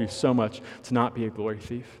all help you so much to not be a glory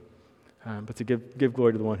thief, but to give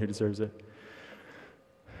glory to the one who deserves it.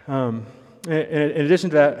 In addition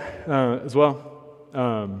to that as well,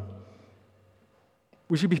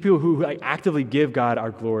 we should be people who actively give God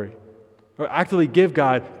our glory, or actively give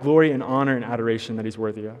God glory and honor and adoration that he's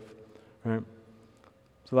worthy of. Right?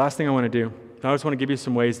 So the last thing I want to do, I just want to give you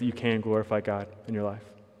some ways that you can glorify God in your life.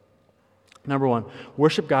 Number one,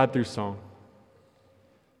 worship God through song.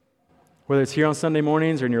 Whether it's here on Sunday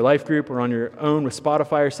mornings or in your life group or on your own with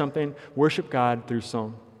Spotify or something, worship God through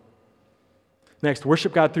song. Next,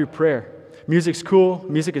 worship God through prayer. Music's cool.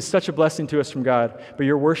 Music is such a blessing to us from God, but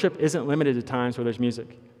your worship isn't limited to times where there's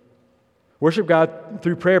music. Worship God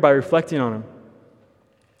through prayer by reflecting on him,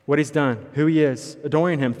 what he's done, who he is,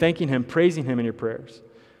 adoring him, thanking him, praising him in your prayers.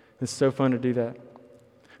 It's so fun to do that.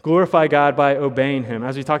 Glorify God by obeying him.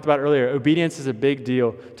 As we talked about earlier, obedience is a big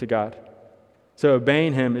deal to God. So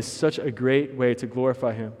obeying him is such a great way to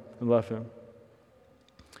glorify him and love him.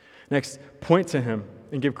 Next, point to him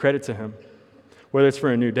and give credit to him, whether it's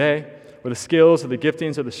for a new day, or the skills or the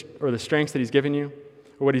giftings or the strengths that he's given you,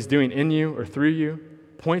 or what he's doing in you or through you.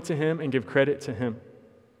 Point to him and give credit to him.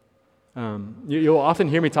 You'll often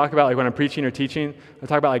hear me talk about, like when I'm preaching or teaching, I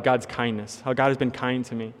talk about like God's kindness, how God has been kind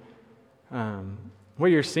to me. What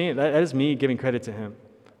you're seeing, that is me giving credit to him,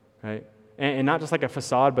 right? And not just like a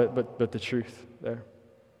facade, but the truth there.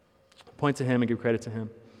 Point to him and give credit to him.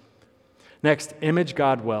 Next, image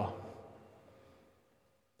God well.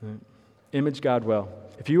 Right? Image God well.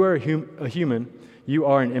 If you are a human, you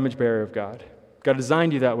are an image bearer of God. God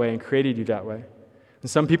designed you that way and created you that way. And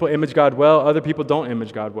some people image God well, other people don't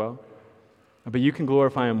image God well. But you can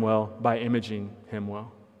glorify him well by imaging him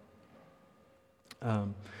well.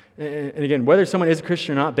 And again, whether someone is a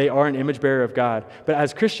Christian or not, they are an image bearer of God. But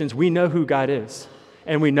as Christians, we know who God is,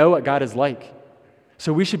 and we know what God is like.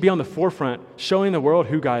 So we should be on the forefront showing the world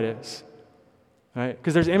who God is. Right?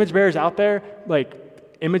 Because there's image bearers out there, like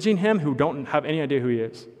imaging him, who don't have any idea who he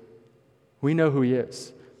is. We know who he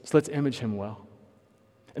is, so let's image him well.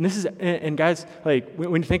 And this is, and guys, like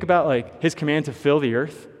when you think about like his command to fill the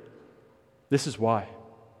earth, this is why.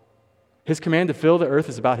 His command to fill the earth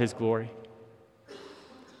is about his glory.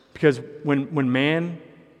 Because when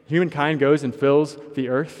humankind goes and fills the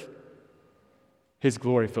earth, his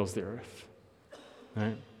glory fills the earth,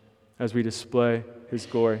 right? As we display his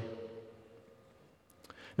glory.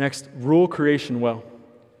 Next, rule creation well.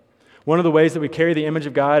 One of the ways that we carry the image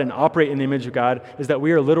of God and operate in the image of God is that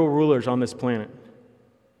we are little rulers on this planet.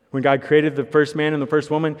 When God created the first man and the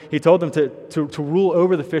first woman, he told them to rule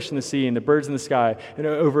over the fish in the sea and the birds in the sky and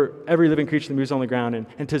over every living creature that moves on the ground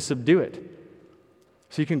and to subdue it.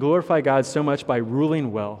 So you can glorify God so much by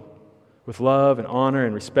ruling well with love and honor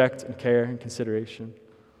and respect and care and consideration.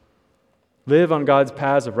 Live on God's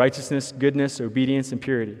paths of righteousness, goodness, obedience, and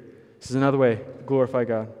purity. This is another way to glorify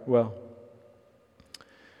God well.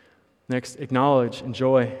 Next, acknowledge,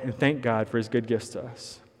 enjoy, and thank God for his good gifts to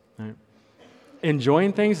us. Right?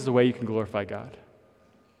 Enjoying things is a way you can glorify God.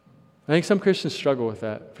 I think some Christians struggle with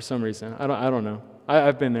that for some reason. I don't know.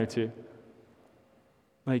 I've been there too.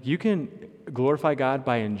 Like, you can glorify God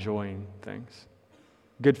by enjoying things.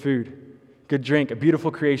 Good food, good drink, a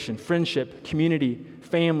beautiful creation, friendship, community,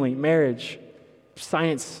 family, marriage,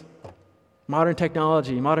 science, modern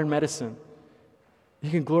technology, modern medicine.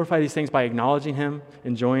 You can glorify these things by acknowledging him,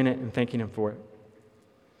 enjoying it, and thanking him for it.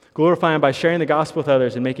 Glorify him by sharing the gospel with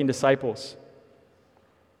others and making disciples.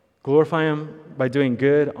 Glorify him by doing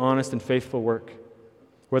good, honest, and faithful work,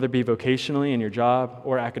 whether it be vocationally in your job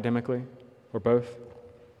or academically, or both.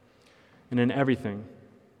 And in everything,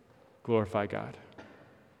 glorify God.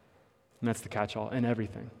 And that's the catch-all, in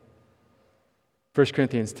everything. 1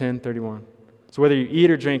 Corinthians 10:31. So whether you eat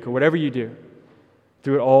or drink or whatever you do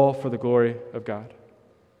it all for the glory of God.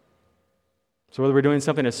 So whether we're doing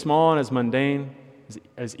something as small and as mundane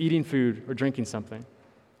as eating food or drinking something,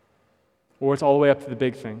 or it's all the way up to the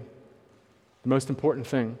big thing, the most important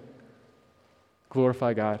thing,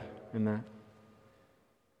 Glorify God in that.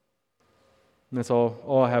 And that's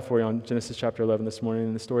all I have for you on Genesis chapter 11 this morning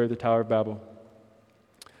in the story of the Tower of Babel.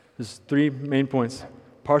 There's 3 main points.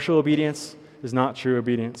 Partial obedience is not true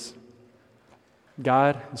obedience.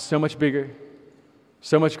 God is so much bigger,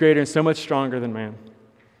 so much greater, and so much stronger than man.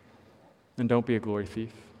 And don't be a glory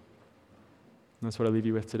thief. And that's what I leave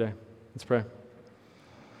you with today. Let's pray.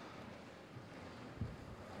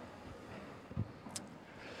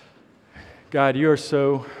 God, you are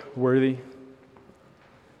so worthy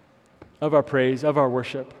of our praise, of our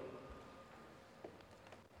worship,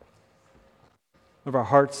 of our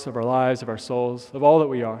hearts, of our lives, of our souls, of all that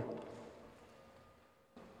we are.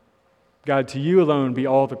 God, to you alone be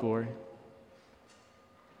all the glory.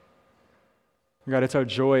 God, it's our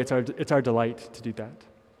joy, it's our delight to do that.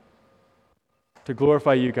 To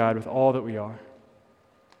glorify you, God, with all that we are.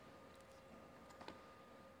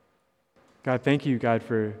 God, thank you, God,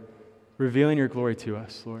 for revealing your glory to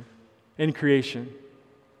us, Lord, in creation,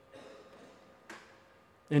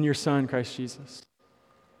 in your Son, Christ Jesus,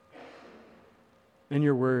 in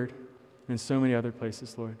your word, and so many other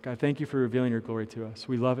places, Lord. God, thank you for revealing your glory to us.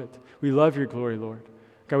 We love it. We love your glory, Lord.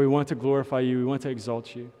 God, we want to glorify you. We want to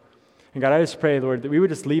exalt you. And God, I just pray, Lord, that we would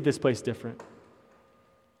just leave this place different.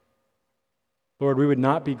 Lord, we would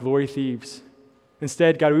not be glory thieves.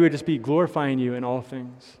 Instead, God, we would just be glorifying you in all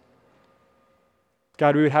things.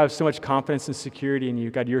 God, we would have so much confidence and security in you.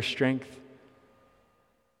 God, your strength,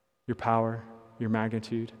 your power, your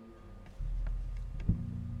magnitude.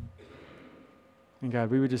 And God,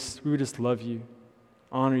 we would just love you,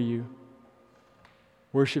 honor you,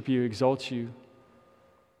 worship you, exalt you,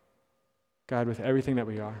 God, with everything that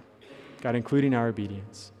we are. God, including our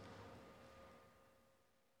obedience.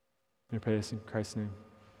 I pray this in Christ's name.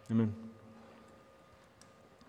 Amen.